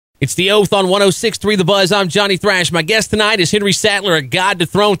It's The Oath on 106.3 The Buzz. I'm Johnny Thrash. My guest tonight is Henri Sattler, a God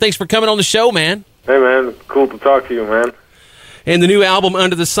Dethroned. Thanks for coming on the show, man. Hey, man. Cool to talk to you, man. And the new album,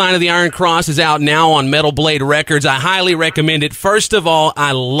 Under the Sign of the Iron Cross, is out now on Metal Blade Records. I highly recommend it. First of all,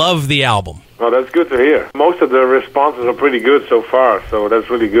 I love the album. Oh, that's good to hear. Most of the responses are pretty good so far, so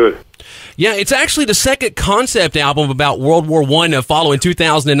that's really good. Yeah, it's actually the second concept album about World War I following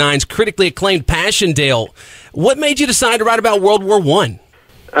 2009's critically acclaimed Passchendaele. What made you decide to write about World War I?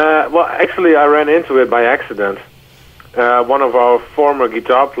 Well, actually, I ran into it by accident. One of our former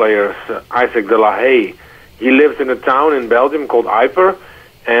guitar players, Isaac de la Haye, he lives in a town in Belgium called Yper,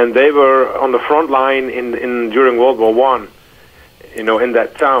 and they were on the front line during World War I, in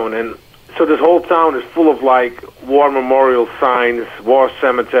that town. And so this whole town is full of, war memorial signs, war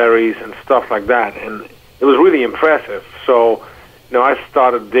cemeteries, and stuff like that. And it was really impressive. So, I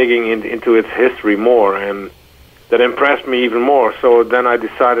started digging into its history more, and that impressed me even more. So then I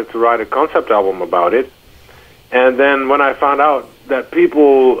decided to write a concept album about it. And then when I found out that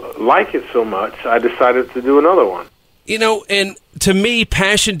people like it so much, I decided to do another one. And to me,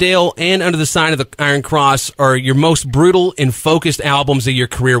 Passchendaele and Under the Sign of the Iron Cross are your most brutal and focused albums of your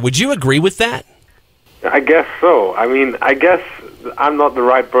career. Would you agree with that? I guess so. I guess I'm not the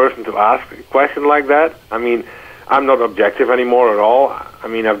right person to ask a question like that. I'm not objective anymore at all.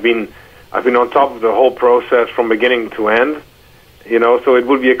 I've been on top of the whole process from beginning to end, so it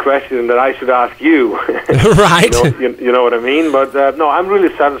would be a question that I should ask you. Right. You know what I mean? But no, I'm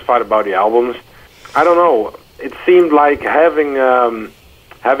really satisfied about the albums. I don't know. It seemed like having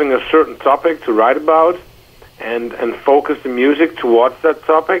a certain topic to write about and focus the music towards that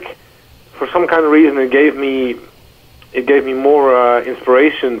topic. For some kind of reason, it gave me more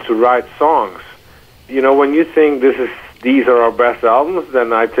inspiration to write songs. When you think these are our best albums,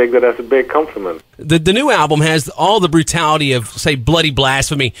 then I take that as a big compliment. The new album has all the brutality of, say, Bloody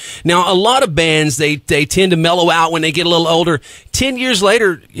Blasphemy. Now, a lot of bands, they tend to mellow out when they get a little older. 10 years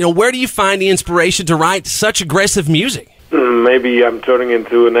later, where do you find the inspiration to write such aggressive music? Maybe I'm turning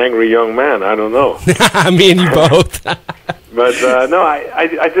into an angry young man. I don't know. Me and you both. But no,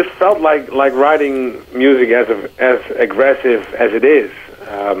 I just felt like writing music as aggressive as it is.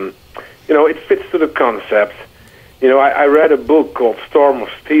 It fits to the concept. I read a book called Storm of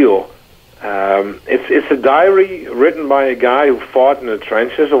Steel. It's a diary written by a guy who fought in the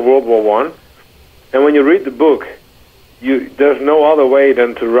trenches of World War I. And when you read the book, there's no other way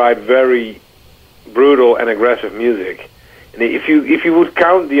than to write very brutal and aggressive music. And if you would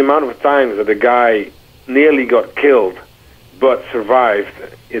count the amount of times that the guy nearly got killed but survived,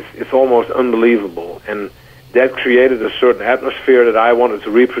 it's almost unbelievable. And that created a certain atmosphere that I wanted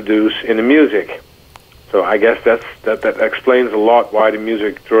to reproduce in the music. So I guess that explains a lot why the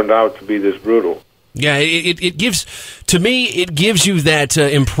music turned out to be this brutal. Yeah, it gives you that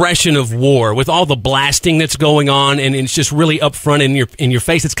impression of war with all the blasting that's going on, and it's just really up front in your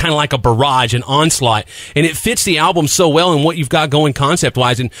face. It's kind of like a barrage, an onslaught, and it fits the album so well and what you've got going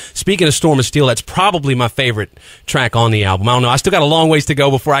concept-wise. And speaking of Storm of Steel, that's probably my favorite track on the album. I don't know. I still got a long ways to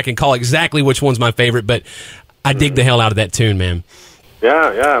go before I can call exactly which one's my favorite, but I dig the hell out of that tune, man.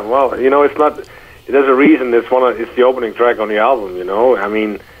 Yeah. Well, it's not. There's a reason it's the opening track on the album.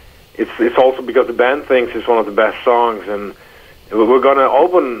 It's also because the band thinks it's one of the best songs, and we're gonna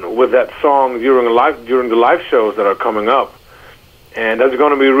open with that song during the live shows that are coming up, and that's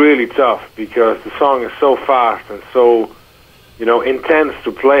gonna be really tough because the song is so fast and so intense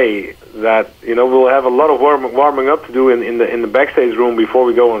to play that we'll have a lot of warming up to do in the backstage room before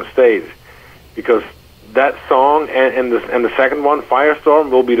we go on stage, because that song and the second one, Firestorm,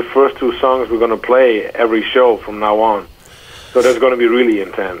 will be the first two songs we're going to play every show from now on. So that's going to be really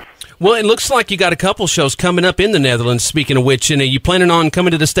intense. Well, it looks like you got a couple shows coming up in the Netherlands, speaking of which. And are you planning on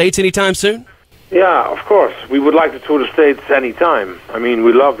coming to the States anytime soon? Yeah, of course. We would like to tour the States anytime.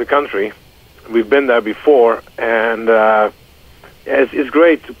 We love the country. We've been there before, and it's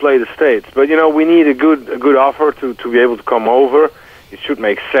great to play the States. But, we need a good offer to be able to come over. It should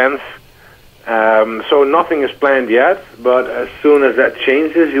make sense. So nothing is planned yet, but as soon as that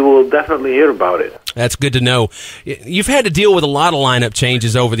changes, you will definitely hear about it. That's good to know. You've had to deal with a lot of lineup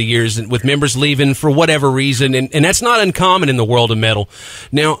changes over the years, with members leaving for whatever reason, and that's not uncommon in the world of metal.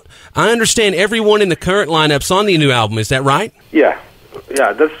 Now, I understand everyone in the current lineup's on the new album. Is that right? Yeah,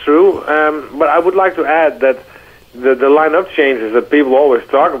 that's true. But I would like to add that the lineup changes that people always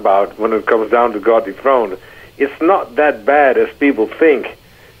talk about when it comes down to God Dethroned, it's not that bad as people think,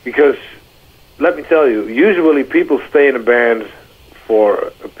 because let me tell you, usually people stay in a band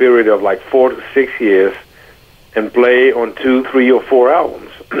for a period of 4 to 6 years and play on 2, 3, or 4 albums.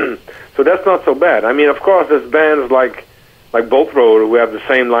 So that's not so bad. Of course, there's bands like like Bolt Thrower, we have the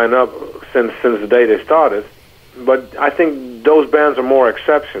same lineup since the day they started. But I think those bands are more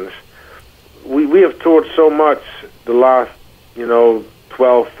exceptions. We have toured so much the last,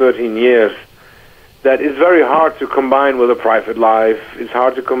 12, 13 years that it's very hard to combine with a private life. It's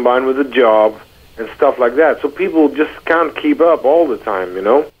hard to combine with a job and stuff like that. So people just can't keep up all the time,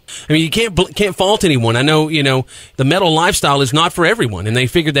 I mean, you can't fault anyone. I know, the metal lifestyle is not for everyone, and they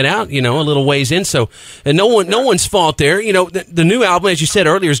figured that out, a little ways in. So, and no one's fault there. The new album, as you said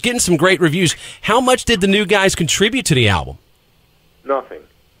earlier, is getting some great reviews. How much did the new guys contribute to the album? Nothing.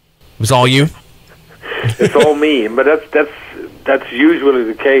 It was all you? It's all me, but that's usually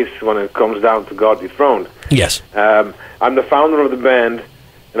the case when it comes down to God Dethroned. Yes. I'm the founder of the band,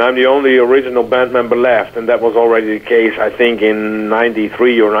 and I'm the only original band member left, and that was already the case, I think, in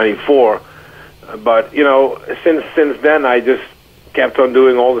 93 or 94. But, since then, I just kept on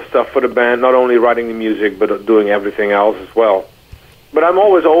doing all the stuff for the band, not only writing the music, but doing everything else as well. But I'm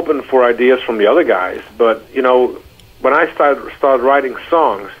always open for ideas from the other guys. But, when I start writing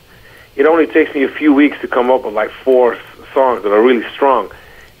songs, it only takes me a few weeks to come up with like 4 songs that are really strong.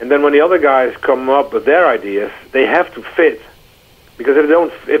 And then when the other guys come up with their ideas, they have to fit. Because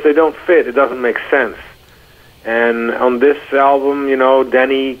if they don't fit, it doesn't make sense. And on this album,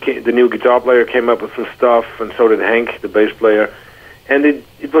 Danny, the new guitar player, came up with some stuff, and so did Hank, the bass player. And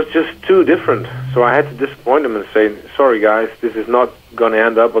it was just too different. So I had to disappoint them and say, sorry guys, this is not going to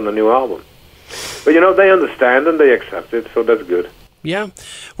end up on the new album. But they understand and they accept it, so that's good. Yeah.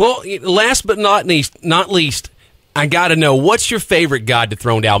 Well, last but not least, I got to know, what's your favorite God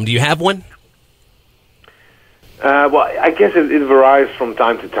Dethroned album? Do you have one? Well, I guess it varies from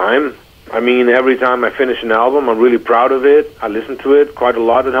time to time. I mean, every time I finish an album, I'm really proud of it. I listen to it quite a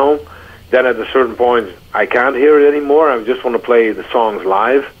lot at home. Then at a certain point, I can't hear it anymore. I just want to play the songs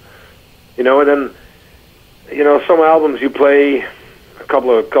live. And then, some albums you play a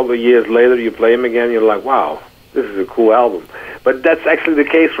couple of years later, you play them again, you're like, wow, this is a cool album. But that's actually the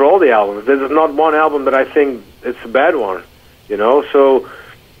case for all the albums. There's not one album that I think it's a bad one, So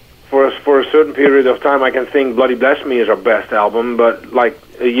for a certain period of time, I can think Bloody Bless Me is our best album, but like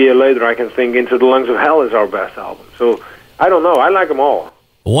a year later, I can think Into the Lungs of Hell is our best album. So I don't know. I like them all.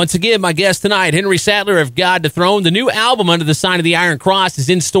 Once again, my guest tonight, Henri Sattler of God Dethroned. The new album, Under the Sign of the Iron Cross, is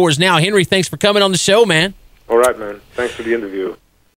in stores now. Henri, thanks for coming on the show, man. All right, man. Thanks for the interview.